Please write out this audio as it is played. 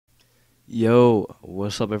Yo,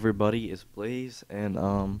 what's up everybody? It's Blaze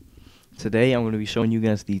and today I'm going to be showing you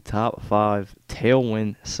guys the top 5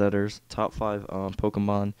 Tailwind setters, top 5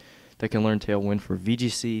 Pokemon that can learn Tailwind for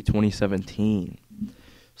VGC 2017.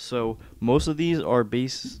 So, most of these are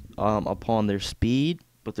based upon their speed,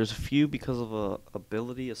 but there's a few because of a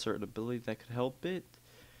certain ability that could help it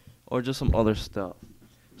or just some other stuff.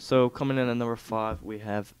 So, coming in at number 5, we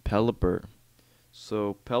have Pelipper.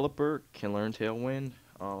 So Pelipper can learn Tailwind.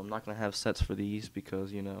 I'm not gonna have sets for these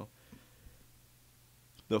because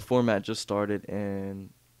the format just started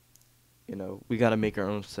and we gotta make our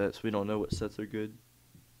own sets. We don't know what sets are good,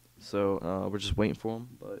 so we're just waiting for them.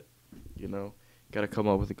 But gotta come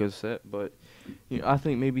up with a good set. But I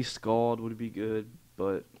think maybe Scald would be good,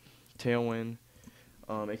 but Tailwind,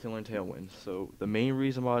 it can learn Tailwind. So the main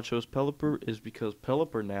reason why I chose Pelipper is because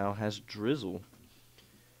Pelipper now has Drizzle.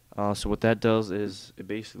 So what that does is it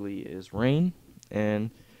basically is rain,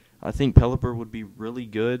 and I think Pelipper would be really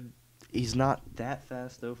good. He's not that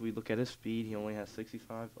fast though. If we look at his speed, he only has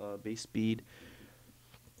 65 base speed.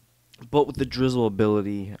 But with the drizzle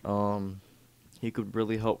ability, he could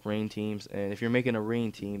really help rain teams. And if you're making a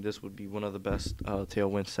rain team, this would be one of the best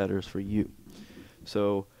Tailwind setters for you.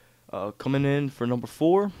 So coming in for number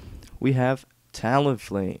 4, we have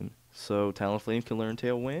Talonflame. So Talonflame can learn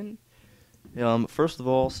Tailwind. First of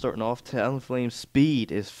all, starting off, Talonflame's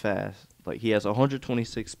speed is fast. Like, he has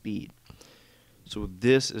 126 speed. So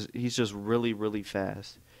he's just really, really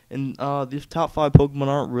fast. And these top 5 Pokemon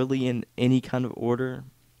aren't really in any kind of order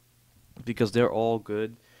because they're all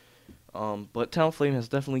good. But Talonflame has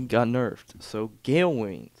definitely got nerfed. So Gale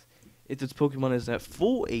Wings. If its Pokemon is at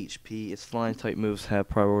full HP, its flying type moves have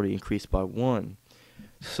priority increased by 1.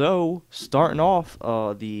 So, starting off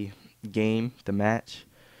the match,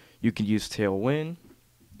 you can use Tailwind,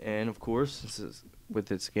 and of course,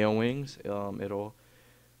 with its Gale Wings,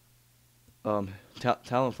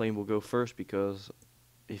 Talonflame will go first because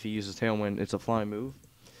if he uses Tailwind, it's a flying move.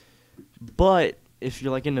 But if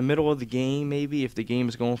you're like in the middle of the game, maybe if the game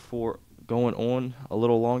is going on a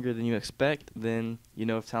little longer than you expect, then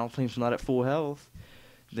if Talonflame's not at full health,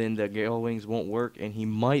 then the Gale Wings won't work, and he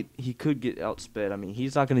could get outsped. I mean,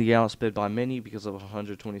 he's not going to get outsped by many because of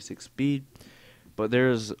 126 speed. But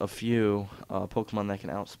there's a few Pokemon that can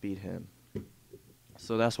outspeed him.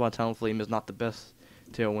 So that's why Talonflame is not the best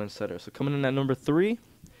Tailwind setter. So coming in at number 3,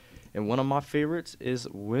 and one of my favorites is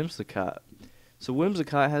Whimsicott. So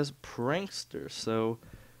Whimsicott has Prankster. So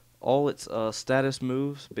all its status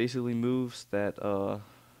moves, basically moves that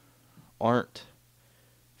aren't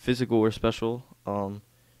physical or special.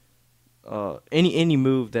 Any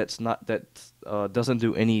move that doesn't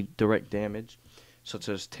do any direct damage, such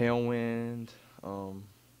as Tailwind.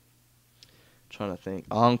 Trying to think,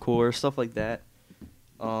 Encore, stuff like that.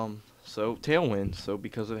 So Tailwind. So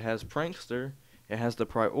because it has Prankster, it has the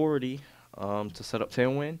priority to set up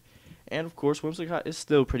Tailwind, and of course Whimsicott is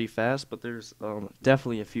still pretty fast, but there's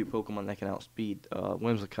definitely a few Pokemon that can outspeed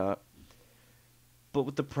Whimsicott. But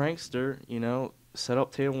with the Prankster, set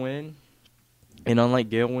up Tailwind, and unlike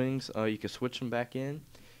Gale Wings, you can switch him back in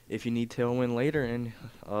if you need Tailwind later, and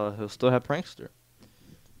he'll still have Prankster.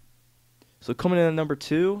 So coming in at number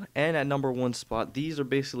 2 and at number 1 spot, these are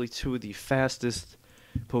basically two of the fastest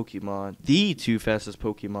Pokemon. The two fastest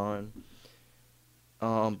Pokemon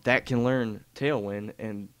that can learn Tailwind,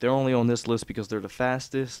 and they're only on this list because they're the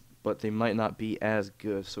fastest, but they might not be as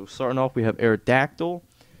good. So starting off, we have Aerodactyl,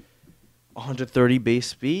 130 base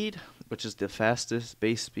speed, which is the fastest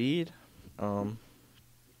base speed.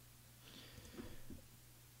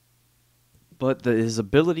 But his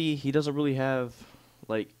ability, he doesn't really have,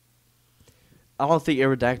 I don't think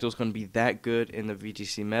Aerodactyl is going to be that good in the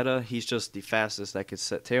VGC meta. He's just the fastest that could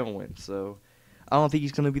set Tailwind. So I don't think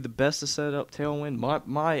he's going to be the best to set up Tailwind.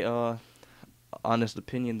 My honest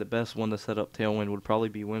opinion, the best one to set up Tailwind would probably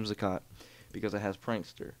be Whimsicott because it has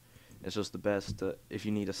Prankster. It's just the best if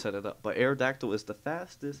you need to set it up. But Aerodactyl is the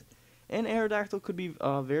fastest, and Aerodactyl could be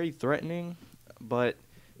very threatening, but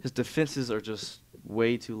his defenses are just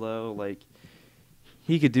way too low.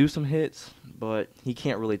 He could do some hits, but he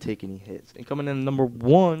can't really take any hits. And coming in at number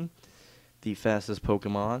 1, the fastest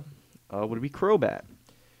Pokemon would be Crobat.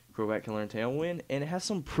 Crobat can learn Tailwind, and it has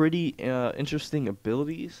some pretty interesting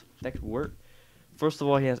abilities that could work. First of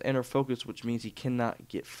all, he has Inner Focus, which means he cannot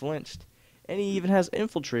get flinched. And he even has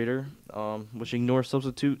Infiltrator, which ignores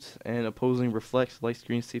substitutes and opposing reflects, light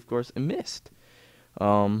screen, safeguards, and mist.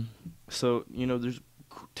 So, there's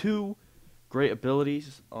 2 great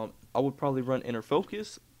abilities. I would probably run Inner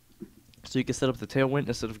Focus so you can set up the Tailwind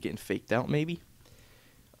instead of getting faked out maybe.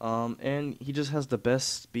 And he just has the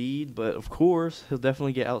best speed, but of course he'll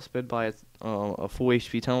definitely get outsped by a full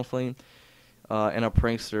HP Talonflame. and a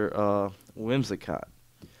prankster, Whimsicott.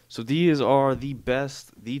 So these are the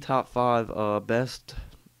top 5 best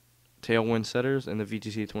Tailwind setters in the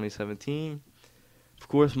VGC 2017. Of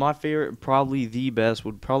course, my favorite, probably the best,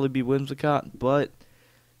 would probably be Whimsicott, but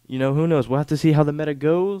who knows? We'll have to see how the meta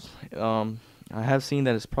goes. I have seen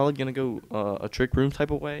that it's probably gonna go a trick room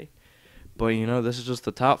type of way, but this is just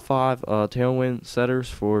the top 5 Tailwind setters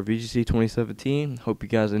for VGC 2017. Hope you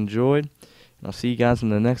guys enjoyed, and I'll see you guys in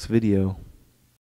the next video.